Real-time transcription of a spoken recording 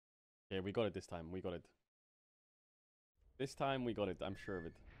Okay, we got it this time. We got it. This time we got it. I'm sure of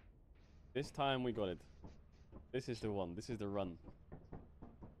it. This time we got it. This is the one. This is the run.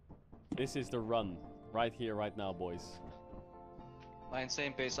 This is the run. Right here, right now, boys. My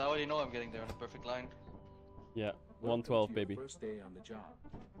insane pace. I already know I'm getting there on a perfect line. Yeah, 112, baby. First day on the job.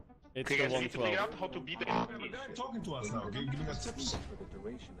 It's Okay, the guys, we need to figure 112. out how to beat the The enemies. guy talking to us now, giving us tips. For the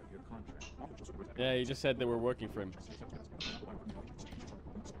duration of your contract. Yeah, he just said they were working for him.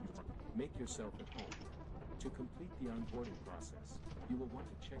 Make yourself at home. To complete the onboarding process, you will want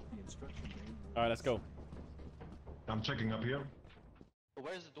to check the instruction manual. Alright, let's go. I'm checking up here.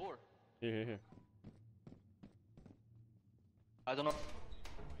 Where's the door? Here, here, here. I don't know.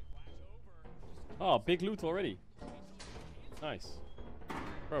 Oh, big loot already. Nice.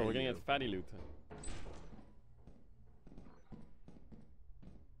 Bro, we're gonna get fatty loot.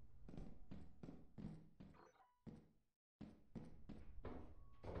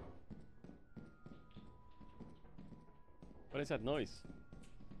 What is that noise?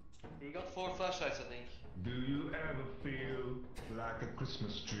 You got 4 flashlights, I think. Do you ever feel like a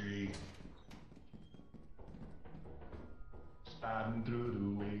Christmas tree? Sliding through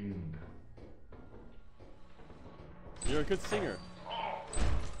the wind. You're a good singer. Oh!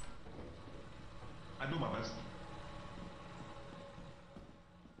 I do my best.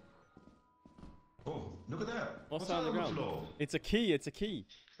 Oh, look at that. What's on the on ground? floor? It's a key, it's a key.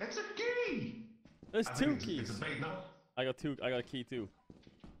 It's a key! There's I 2 think keys. It's a bait now. I got a key too.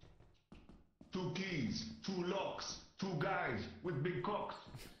 2 keys, 2 locks, 2 guys with big cocks.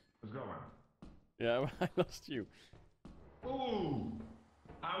 Let's go, man. Yeah, I lost you. Ooh!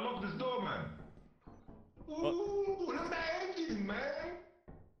 I unlocked this door, man. Ooh, look at that engine, man.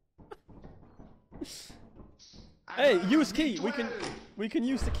 Hey, got a use key. V12. We can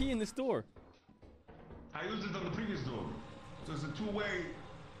use the key in this door. I used it on the previous door. So it's a two-way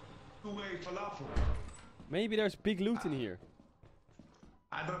falafel. Maybe there's big loot in here.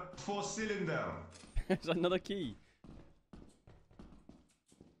 I got 4-cylinder. There's another key.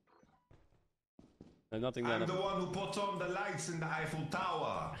 There's nothing there. I'm the one who put on the lights in the Eiffel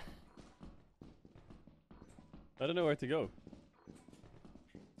Tower. I don't know where to go.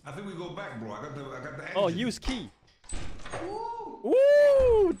 I think we go back, bro. I got the engine. Oh, use key. Ooh.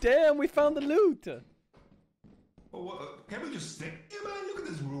 Ooh, damn, we found the loot. Oh, what, can we just stick here, man? Look at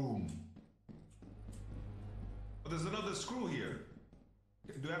this room. Oh, there's another screw here.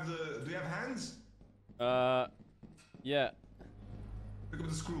 Do you have hands? Yeah. Pick up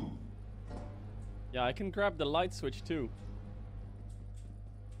the screw. Yeah, I can grab the light switch too.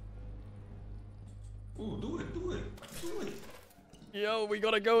 Ooh, do it. Yo, we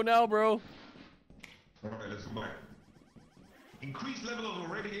gotta go now, bro. Alright, let's go back. Increased level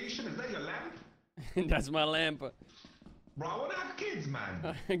of radiation, is that your lamp? That's my lamp. Bro, I wanna have kids,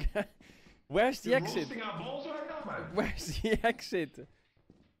 man. Where's the You're exit? roasting our balls right now, man. Where's the exit?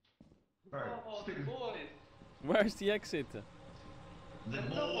 Alright, Oh, stick boy. Where's the exit? the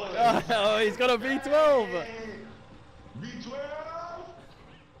boy. Oh, he's got a V12. Hey, V12.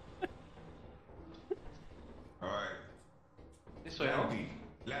 Alright. This way, huh?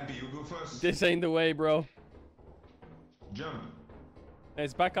 Lampy, you go first. This ain't the way, bro. Jump.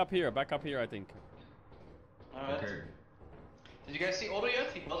 It's back up here, I think. Alright. Okay. Did you guys see Odo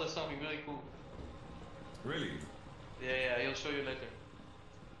yet? He built us something really cool. Really? Yeah, he'll show you later.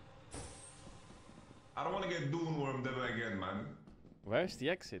 I don't want to get dune wormed ever again, man. Where's the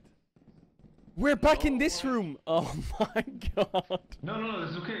exit? We're back in this room. Oh my god. No,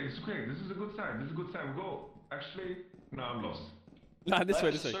 this is okay. This is a good sign. We go. Actually, no, I'm lost. Nah, this way,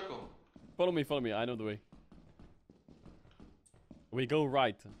 Left this way. circle. Follow me, I know the way. We go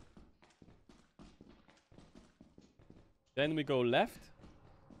right. Then we go left.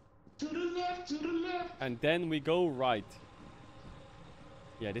 To the left. And then we go right.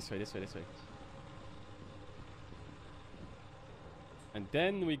 Yeah, this way. And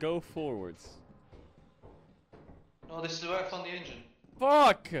then we go forwards. No, this is where I found the engine.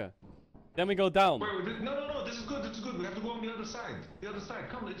 Fuck! Then we go down. Wait, no, this is good. We have to go on the other side.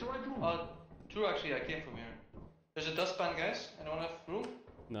 Come, it's the right room. True, actually, I came from here. There's a dustpan, guys. Anyone have room?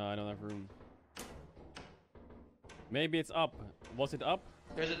 No, I don't have room. Maybe it's up. Was it up?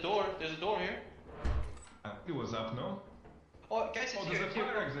 There's a door here. It was up, no? Oh, guys, it's Oh, here. there's a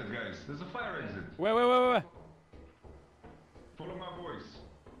fire exit, guys. There's a fire exit. Wait. Follow my voice.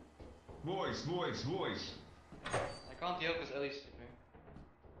 Voice. I can't yell because Ellie's sleeping.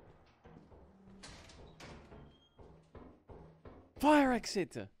 Fire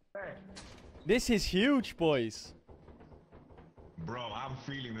exit! This is huge, boys. Bro, I'm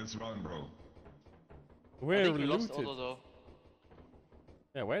feeling this run, bro. I We're think we lost looted. Odo though.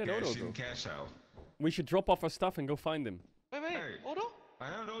 Yeah, where did Odo Cash go? in, cash out. We should drop off our stuff and go find him. Wait, Hey. Odo? I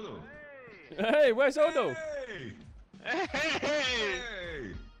am Odo. Hey, where's Odo? Hey! Hey!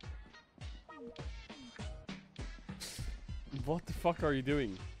 Hey! What the fuck are you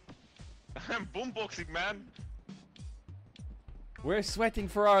doing? I'm boomboxing, man. We're sweating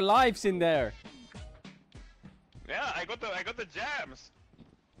for our lives in there. Yeah, I got the jams.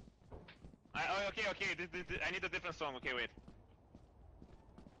 Okay. I need a different song. Okay, wait.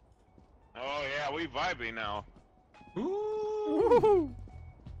 Oh yeah, we vibing now. Ooh! Woohoo!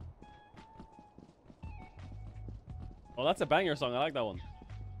 Oh, that's a banger song. I like that one.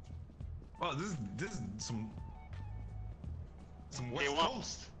 Well, this is some West Okay, one.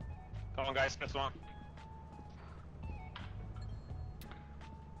 Coast. Come on, guys, press one.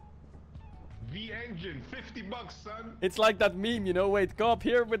 V engine, $50, son. It's like that meme, you know. Wait, go up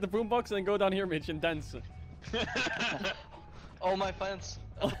here with the boombox and then go down here, Mitch, and dance. All my fans.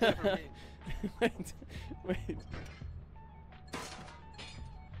 wait.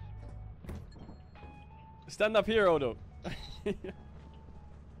 Stand up here, Odo.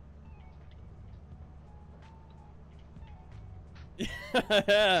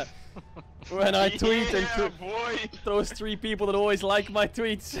 Yeah. When I tweet and yeah, boy. those 3 people that always like my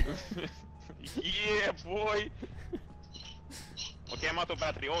tweets. Yeah, boy. Okay, I'm out of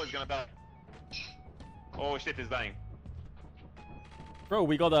battery. Oh, it's gonna die. Oh shit, it's dying. Bro,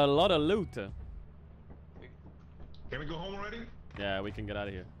 we got a lot of loot. Can we go home already? Yeah, we can get out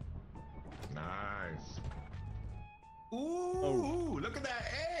of here. Nice. Ooh, Oh. look at that.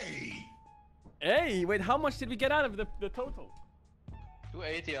 Hey! Hey, wait, how much did we get out of the total?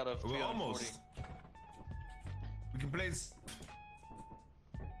 280 out of We're 340. almost. We can place.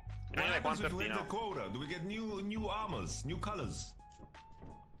 I What need like happens if we 150 hit now. the quota? Do we get new armors, new colors?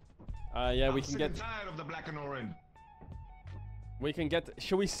 Yeah, we I'm can sick get. and tired of the black and orange. We can get.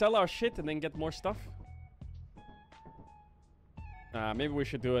 Should we sell our shit and then get more stuff? Maybe we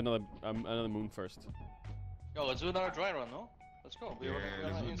should do another moon first. Yo, let's do another dry run, no? Let's go. Yeah, We're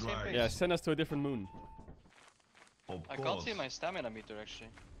let's on do insane dry. pace. Yeah, send us to a different moon. Of I course. can't see my stamina meter actually.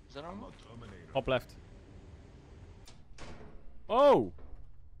 Is that I'm normal? a Terminator. Top left. Oh!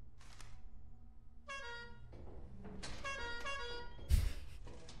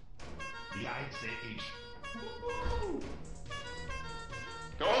 Yikes, age.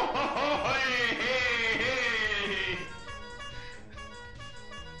 Oh, hey.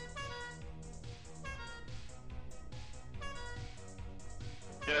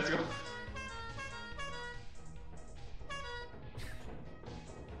 Yeah, let's go.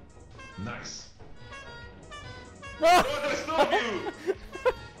 Nice. Oh, there's no view.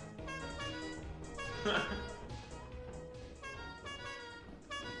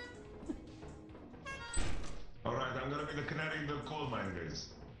 Alright, I'm gonna be the canary in the coal mine, guys.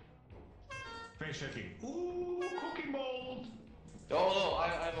 Face checking. Ooh, cookie mold. No, I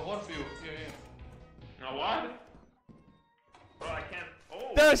have a one for you. Here. Now what? Bro, I can't.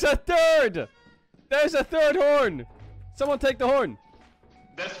 Oh. There's a third! There's a third horn! Someone take the horn!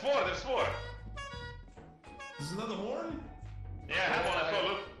 There's four. There's another horn? Yeah, I have one as well.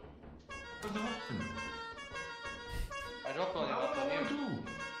 Look. Where's the horn? I dropped one. I want Here. one too.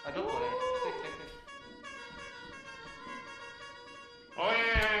 I dropped one. Here. Take. Oh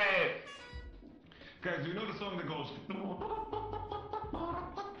yeah. Guys, do you know the song that goes?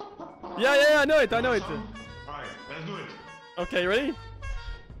 Yeah, I know it. Alright, let's do it. Okay, ready?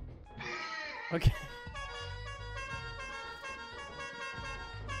 Okay.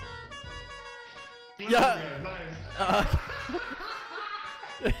 Yeah. Nice.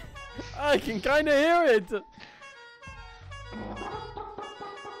 I can kinda hear it!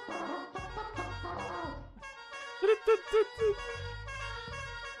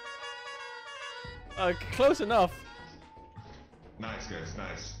 Close enough. Nice, guys,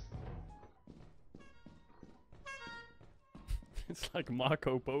 nice. It's like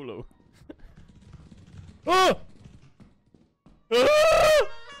Marco Polo. Oh! Ah!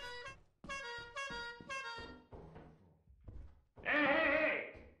 Hey.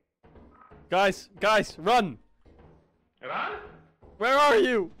 Guys, run! Run? Where are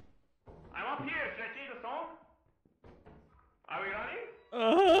you? I'm up here. Should I change the song? Are we running?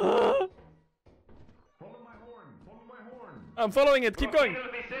 Ah! Follow my horn. I'm following it. Keep going.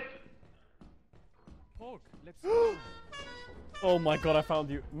 Talk. Let's go. Oh my god, I found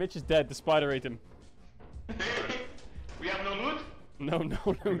you. Mitch is dead. The spider ate him. We have no loot? No.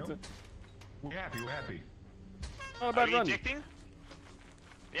 We're happy. Oh, Are bad we run. ejecting?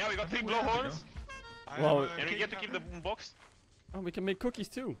 Yeah, we got 3 We're happy, blowhorns. Well, And we get to keep the boom box. Oh, we can make cookies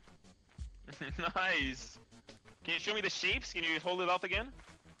too. Nice. Can you show me the shapes? Can you hold it out again?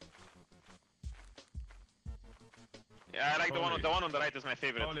 Yeah, I like the one on the right is my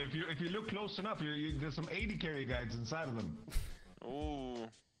favorite. Only if you look close enough, there's some 80 carry guides inside of them. Ooh.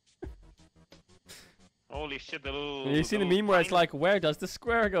 Holy shit, the little... You see the little meme where it's tiny- like, where does the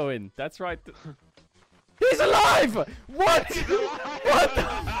square go in? That's right. He's alive! What? What the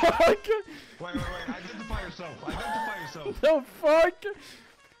fuck? Wait. Identify yourself. Identify yourself. The fuck?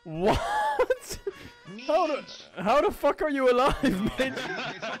 What? How the fuck are you alive, Mitch?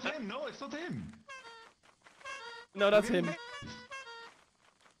 It's not him. No, it's not him. No, that's him.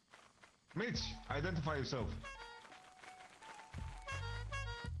 Mitch, identify yourself.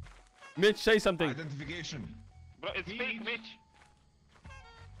 Mitch, say something. Identification. Bro, it's fake, Mitch.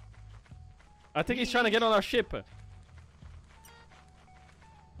 I think he's trying to get on our ship.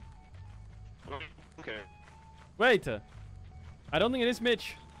 Okay. Wait. I don't think it is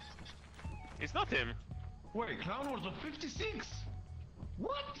Mitch. It's not him. Wait, Clown Wars of 56?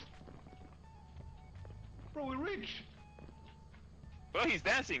 What? Bro, we're rich. Bro, he's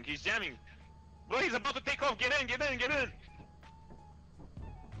dancing. He's jamming. Bro, he's about to take off. Get in, get in, get in.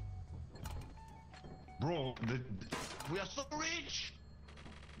 Bro, we are so rich.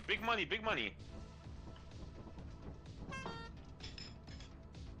 Big money, big money.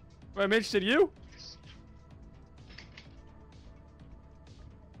 Wait, Mitch, did you?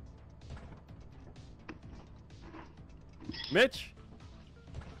 Mitch?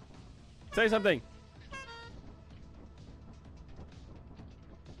 Say something.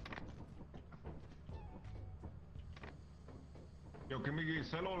 Yo, can we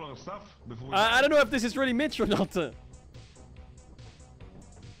sell all our stuff before we... I don't know if this is really Mitch or not.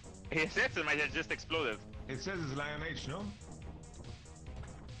 His headset might have just exploded. It says it's Lion H, no?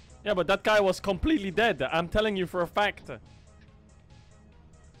 Yeah, but that guy was completely dead. I'm telling you for a fact.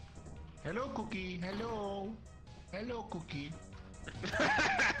 Hello, Cookie. Hello. Hello, Cookie.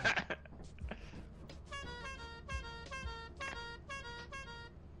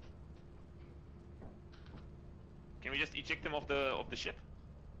 Can we just eject him off the ship?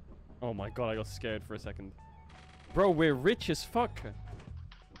 Oh my god, I got scared for a second. Bro, we're rich as fuck.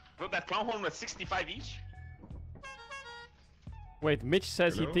 Bro, that clown horn was 65 each? Wait, Mitch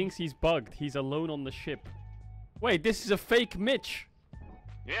says Hello? he thinks he's bugged. He's alone on the ship. Wait, this is a fake Mitch.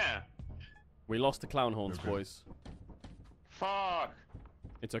 Yeah. We lost the clown horns, Okay. boys. Fuck.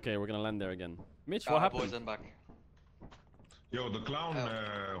 It's okay, we're gonna land there again. Mitch, what happened? Boys, I'm back. Yo, the clown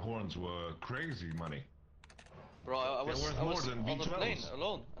horns were crazy money. Bro, I was worth more than on the V12s. plane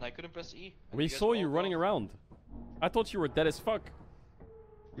alone, and I couldn't press E. and We you guys saw were you all running gone. around. I thought you were dead as fuck.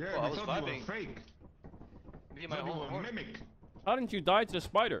 Yeah, Well, I we was thought you were vibing. fake. Me and my Thought you whole were a horde. mimic. How didn't you die to the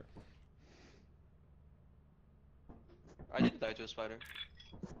spider? I didn't die to a spider.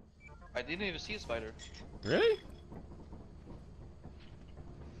 I didn't even see a spider. Really?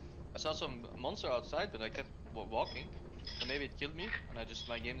 I saw some monster outside, but I kept walking. So maybe it killed me, and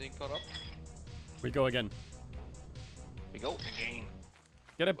my game didn't caught up. We go again. We go again.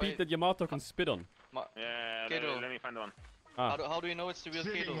 Get a beat Wait. that Yamato can spit on. Yeah, Caedrel. let me find one. Ah, How do you know it's the real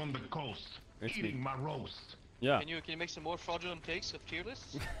Sitting Caedrel? on the coast, It's eating me. my roast. yeah. Can you make some more fraudulent takes of tier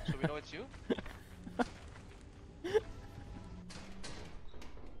lists, so we know it's you?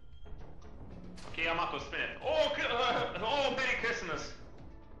 Okay, Yamato, spin it. Oh, oh, Merry Christmas.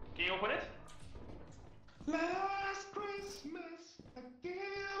 Can you open it? Last Christmas, I gave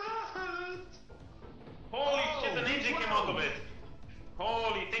a heart. Holy Oh, shit, an engine came out of V12. it.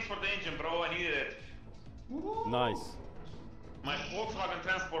 Holy, thanks for the engine, bro. I needed it. Woo. Nice. My Volkswagen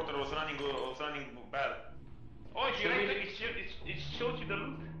Transporter was running bad. Oh, if you Should we- right, it showed you the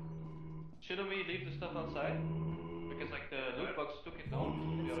loot. Shouldn't we leave the stuff outside? Because like the loot box took it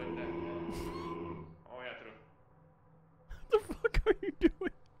down the other time. Oh yeah, true. What the fuck are you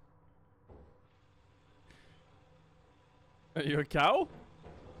doing? Are you a cow?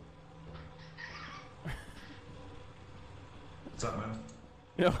 What's up, man?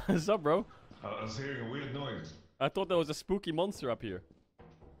 Yo, what's up, bro? I was hearing a weird noise. I thought there was a spooky monster up here.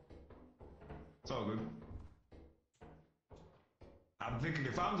 It's all good. I'm thinking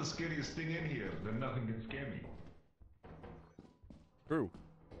if I'm the scariest thing in here, then nothing can scare me. True.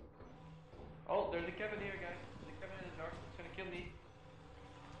 Oh, there's a cabin here, guys. There's a cabin in the dark. It's gonna kill me.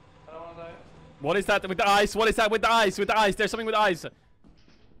 I don't wanna die. What is that with the eyes? What is that with the eyes? With the eyes? There's something with eyes.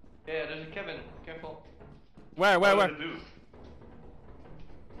 Yeah, there's a cabin. Careful. Where? What Where? does it do?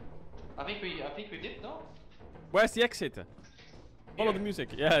 I think we did, no? Where's the exit? Follow Here. the music.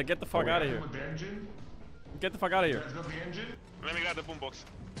 Yeah, get the fuck out of here. With the engine? Get the fuck out of You here. guys got the engine? Let me grab the boombox.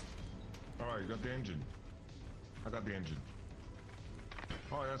 Alright, you got the engine. I got the engine.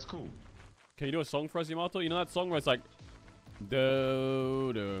 Oh, that's cool. Can you do a song for us, Yamato? You know that song where it's like,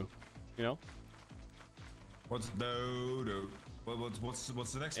 do do, you know? What's do? What's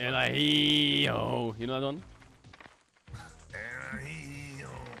the next And one? I yo, you know that one?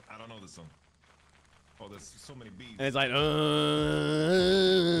 I don't know this song. Oh, there's so many beats. And it's like, I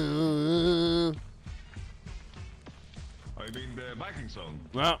mean the Viking song.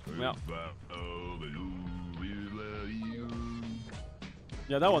 yeah, yeah.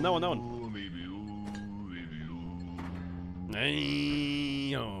 Yeah, that one. Yo,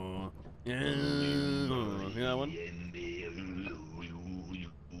 you know that one?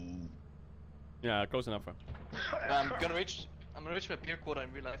 Yeah, close enough. I'm gonna reach my peer quota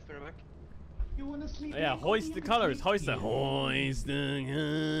in real life. Be right back. You wanna sleep? Yeah, hoist the colors. Hoist the. Hoist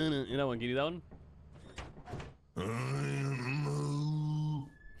the. You know one? Can you do that one?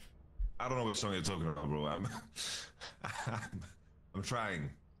 I don't know what song you're talking about, bro. I'm trying.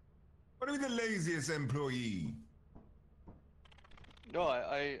 What are you the laziest employee? No,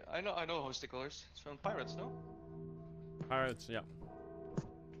 I know Host the Colors. It's from Pirates, no? Pirates, yeah.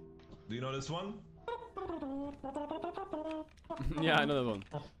 Do you know this one? Yeah, I know that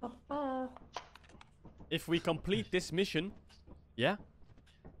one. If we complete this mission, yeah,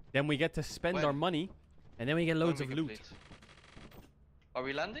 then we get to spend When? our money, and then we get loads When of we loot. complete. Are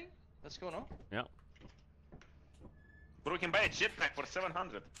we landing? Let's go now. Yeah. Bro, we can buy a jetpack for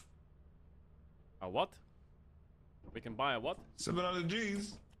 700. A what? We can buy a what? 700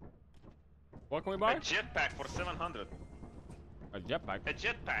 G's. What can we A buy? jetpack for 700. A jetpack. A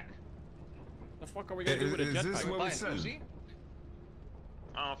jetpack. The fuck are we gonna do with a Is this jetpack? what we Buying said? Uzi?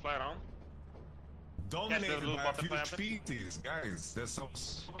 I don't fly around. Dominated little by a butterfly few up there. species, guys. There's some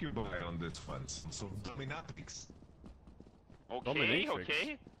succubi on this one. Some dominatrix. Okay, Dominatrix.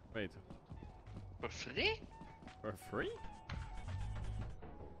 okay. Wait, For free? for free?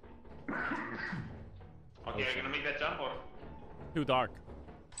 Okay, are you gonna make that jump or? Too dark.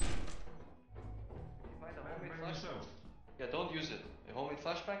 Yeah, don't use it. A homemade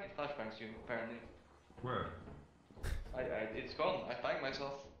flashbang, it flashbangs you, apparently. Where? It's gone. I banged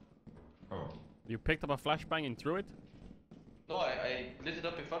myself. Oh. You picked up a flashbang and threw it? No, I lit it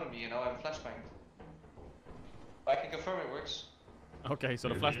up in front of me and now I'm flashbanged. I can confirm it works. Okay, so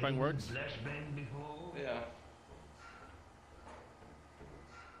the flashbang works. Flashbang before? Yeah.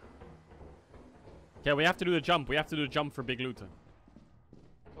 Okay, we have to do the jump. We have to do the jump for big loot.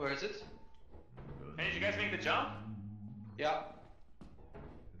 Where is it? Hey, did you guys make the jump? Yeah.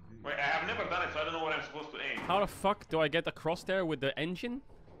 Wait, I have never done it, so I don't know what I'm supposed to aim. How the fuck do I get across there with the engine?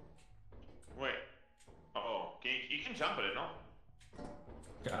 Wait. Uh-oh. You can jump at it, no?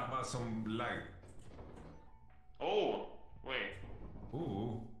 Okay, how about some light? Oh, wait.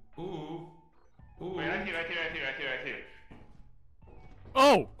 Ooh. Ooh. Ooh. Wait, right here.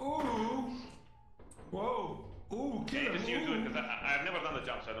 Oh! Ooh. Whoa. Ooh, Can killer. you just use it? Because I've never done the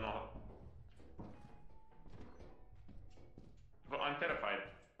jump, so I don't know how. Bro, I'm terrified.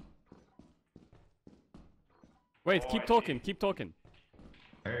 Wait, Oh, keep I talking, see. keep talking.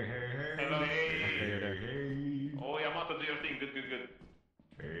 Hey. Hello, hey. Hey. Oh, Yamato, do your thing. Good.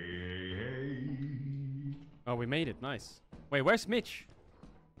 Hey. Oh, we made it, nice. Wait, where's Mitch?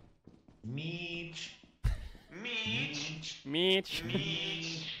 Meech. Meech. Mitch.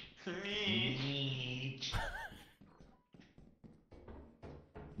 Meech.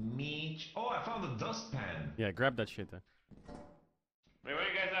 Meech. Oh, I found a dustpan. Yeah, grab that shit. Wait, where are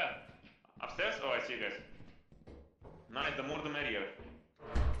you guys at? Upstairs? Oh, I see you guys. Nice, the more the merrier.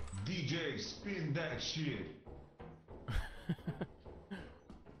 DJ, spin that shit.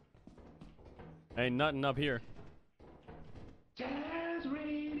 Ain't nothing up here. Jazz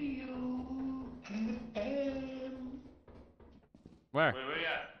Radio FM. Where? Where you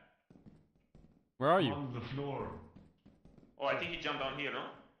at? Where are you? On the floor. Oh, I think he jumped down here, no?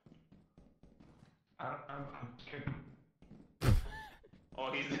 I'm scared.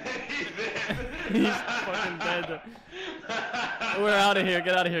 Oh, he's dead. He's fucking dead. We're out of here.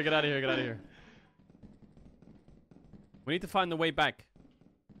 Get out of here. Get out of here. Get out of here. We need to find the way back.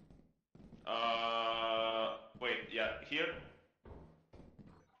 Wait, yeah, here.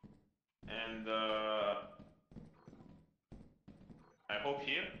 And, I hope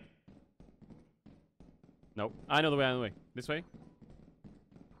here. Nope. I know the way. I know the way. This way.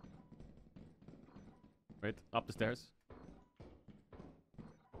 Wait. Up the stairs.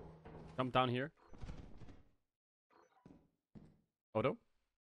 Jump down here. Odo?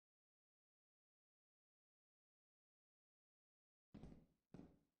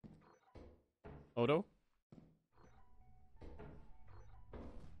 Odo?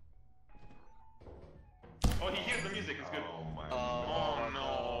 Oh, he hears the music, it's good. Oh my Oh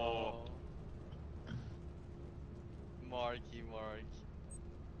no.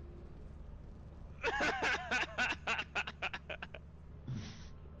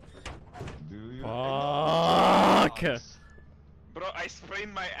 Do you? Fuck! Bro, I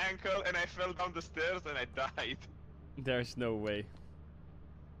sprained my ankle and I fell down the stairs and I died. There's no way.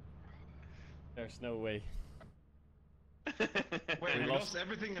 There's no way. Wait, We we lost- lost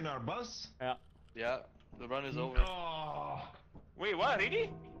everything in our bus? Yeah. Yeah, the run is over. Oh, Wait, what? Really?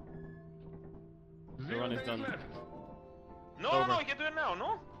 zero run is days done. left. No, Over. no, you can do it now,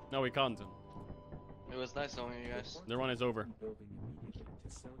 no? No, we can't. It was nice knowing you guys. The run is over. Building immediately to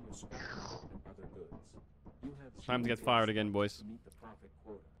sell your scrap and other goods. You have Time to 0 get fired days again, boys. to meet the profit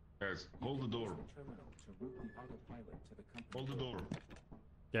quota. Guys, hold the door. Use the terminal to route the autopilot to the company. Hold the door.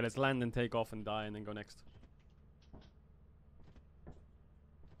 Yeah, let's land and take off and die and then go next.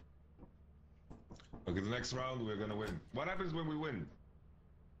 Okay, the next round we're gonna win. What happens when we win?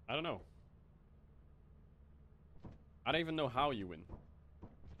 I don't know. I don't even know how you win.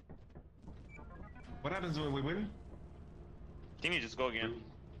 What happens when we win? Can you just go again?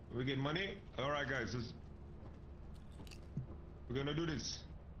 We get money? Alright guys, we're gonna do this.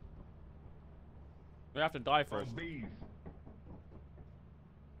 We have to die first. Oh, beef.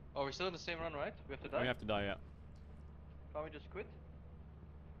 Oh, we're still in the same run, right? We have to die? We have to die, yeah. Can't we just quit?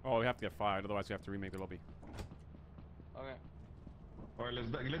 Oh, we have to get fired, otherwise we have to remake the lobby. Okay. Alright,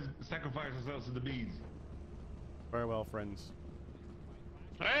 let's sacrifice ourselves to the bees. Farewell, friends.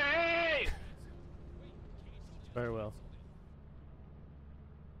 Hey! Farewell.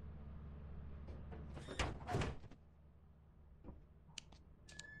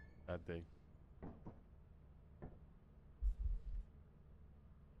 That day.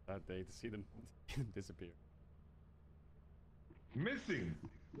 That day to see them disappear. Missing!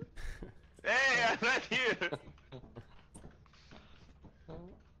 Hey, I'm not here!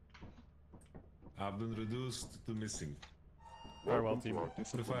 I've been reduced to missing. Farewell, team. What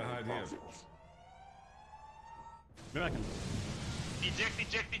if I hide here? Maybe I can. Eject,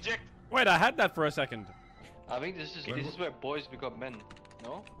 eject, eject! Wait, I had that for a second. I think this is where boys become men.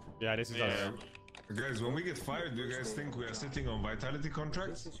 No? Yeah, this is Yeah. us. Guys, when we get fired, do you guys think we are sitting on vitality This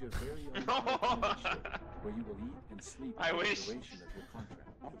contracts? is your very own autopilot ship, where you will eat and sleep I for the wish. duration of your contract.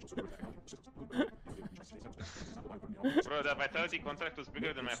 Bro, that vitality contract was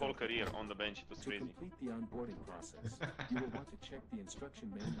bigger than my whole career on the bench. It was To crazy. complete the onboarding process, you will want to check the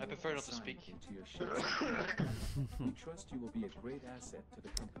instruction manual. I prefer not to assigned speak. Into your ship. We trust you will be a great asset to the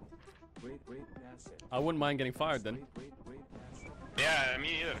company. Great asset. I wouldn't mind getting fired then. Great asset. Yeah,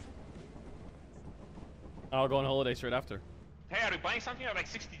 me either. I'll go on holiday straight after. Hey, are you buying something at like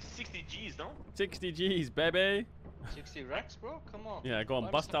 60 G's, no? 60 G's, baby! 60 racks, bro? Come on. Yeah, go on,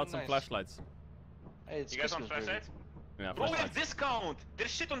 Buy bust out some something nice. flashlights. Hey, it's You guys want Christmas, baby. flashlights? Yeah, Bro, we have flashlights. discount!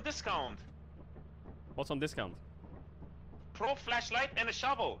 There's shit on discount! What's on discount? Pro flashlight and a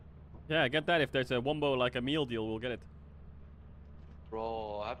shovel! Yeah, get that. If there's a wombo, like a meal deal, we'll get it.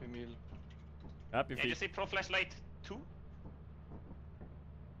 Bro, Happy Meal. Happy Yeah, feet. just say Pro flashlight 2?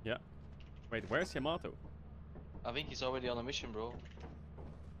 Yeah. Wait, where's Yamato? I think he's already on a mission, bro.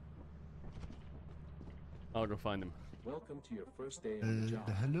 I'll go find him. Welcome to your first day on the job.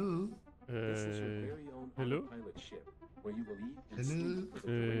 Hello? This is your very own hello? autopilot ship, where you will eat and Hello? sleep for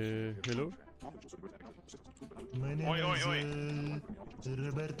the duration of your hello? contract. My name Oi, oi, is oi.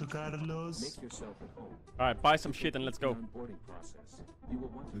 Roberto Carlos. Make yourself at home. Alright, buy some shit and let's go. The onboarding process. You will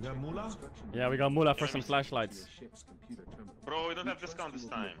want to We got check the moolah? instruction Yeah, we got moolah for Yeah, some we- flashlights. to your ship's computer terminal. Bro, we don't We have trust discount you this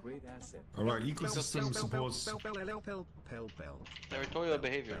will be a time. great asset. Alright, ecosystem supports Territorial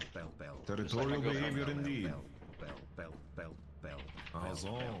behavior. territorial behavior indeed.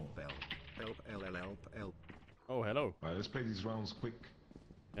 Also. Oh, hello. Alright, let's play these rounds quick.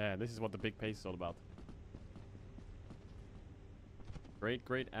 Yeah, this is what the big pace is all about.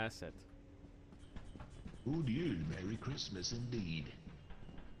 Great asset. Good year, Merry Christmas indeed.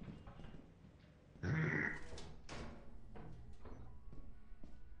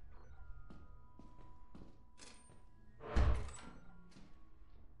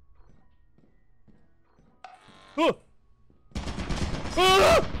 Oh!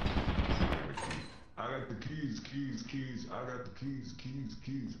 Ah! I got the keys. I got the keys.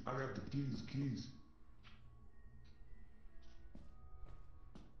 I got the keys.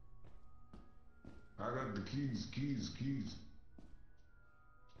 I got the keys.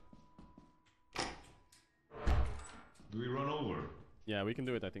 Do we run over? Yeah, we can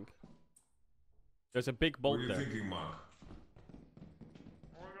do it, I think. There's a big What bolt are you there. thinking, Mark?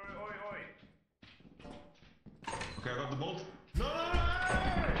 Okay, I got the bolt. No! I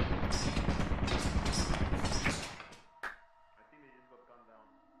think they just got gunned down.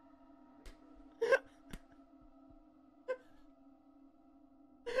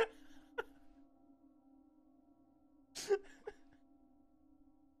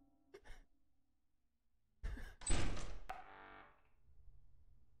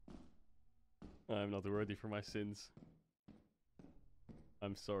 I'm not worthy for my sins.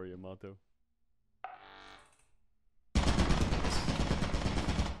 I'm sorry, Yamato.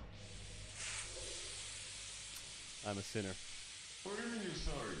 I'm a sinner. What do you mean you're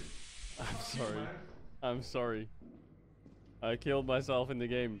sorry? I'm Fuck you, sorry. man. I'm sorry. I killed myself in the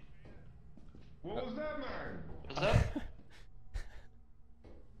game. What was that, man? What's that?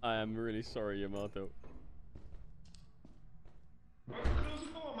 I am really sorry, Yamato. Why you close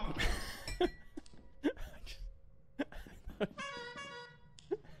the door, my friend?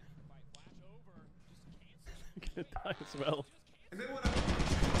 I'm gonna die as well. And then when I...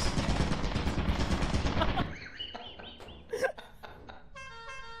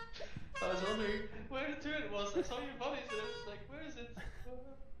 I was wondering where the turret was. I saw your bodies and I was like, where is it?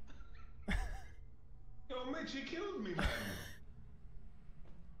 Yo, Mitch, you killed me, man.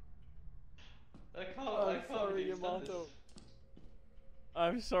 I can't I'm sorry, believe it's done Yamato. this.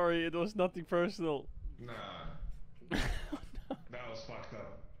 I'm sorry, it was nothing personal. Nah, No. that was fucked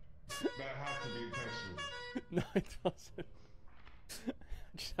up. That had to be intentional. No, it wasn't.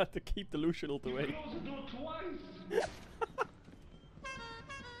 I just had to keep delusional to You wait. closed the door twice.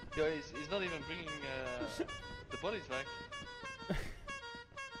 Yo, he's not even bringing the bodies back.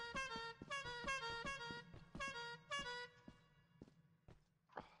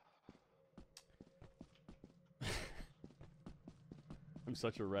 I'm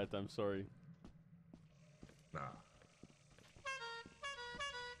such a rat, I'm sorry. Nah.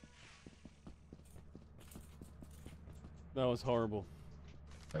 That was horrible.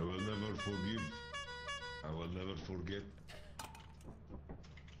 I will never forgive. I will never forget.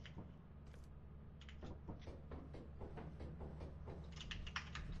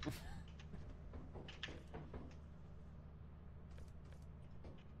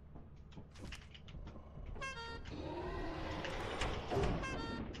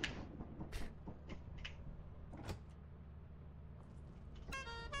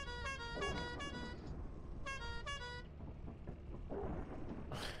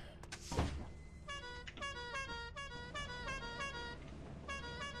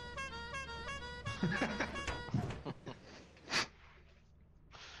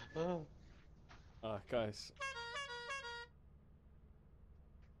 Guys.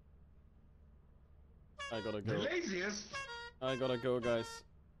 I gotta The go. laziest. I gotta go, guys.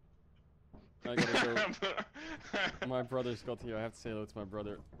 I gotta go. My brother's got here. I have to say hello to my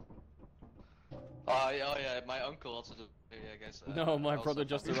brother. Oh yeah, my uncle also did. Yeah, I guess. No, my also brother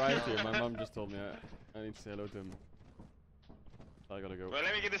just fucking- arrived here. My mom just told me I need to say hello to him. I gotta go. Well,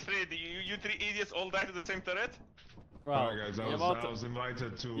 let me get this straight. You three idiots all died to the same turret? Well, Alright guys, I was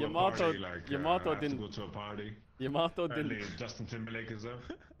invited to a Yamato- party, like, Yamato I have didn't- to go to a party. Yamato Apparently didn't. Justin Timberlake is there.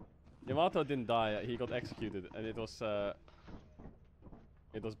 Yamato didn't die. He got executed, and it was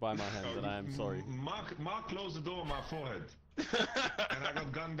by my hand, and I am sorry. Marc closed the door on my forehead. And I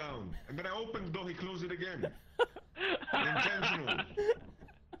got gunned down. And then I opened the door, he closed it again. Intentional.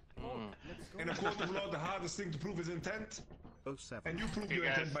 In a court of law, the hardest thing to prove is intent. 07. And you proved Hey, your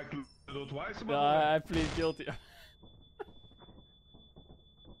guys. intent by closing the door twice. No, I plead guilty.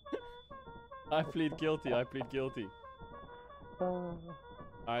 I plead guilty. I plead guilty.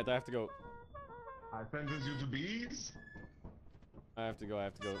 Alright, I have to go. I sentence you to bees. I have to go. I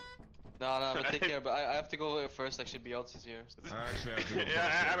have to go. No, but take care. But I have to go first. Actually, Beyonce's here. So. I actually have to go Yeah,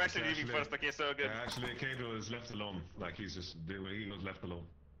 first, I'm actually leaving Actually- first. Okay, so good. Actually, Caedrel is left alone. Like, he was left alone.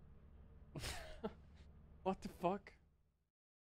 What the fuck?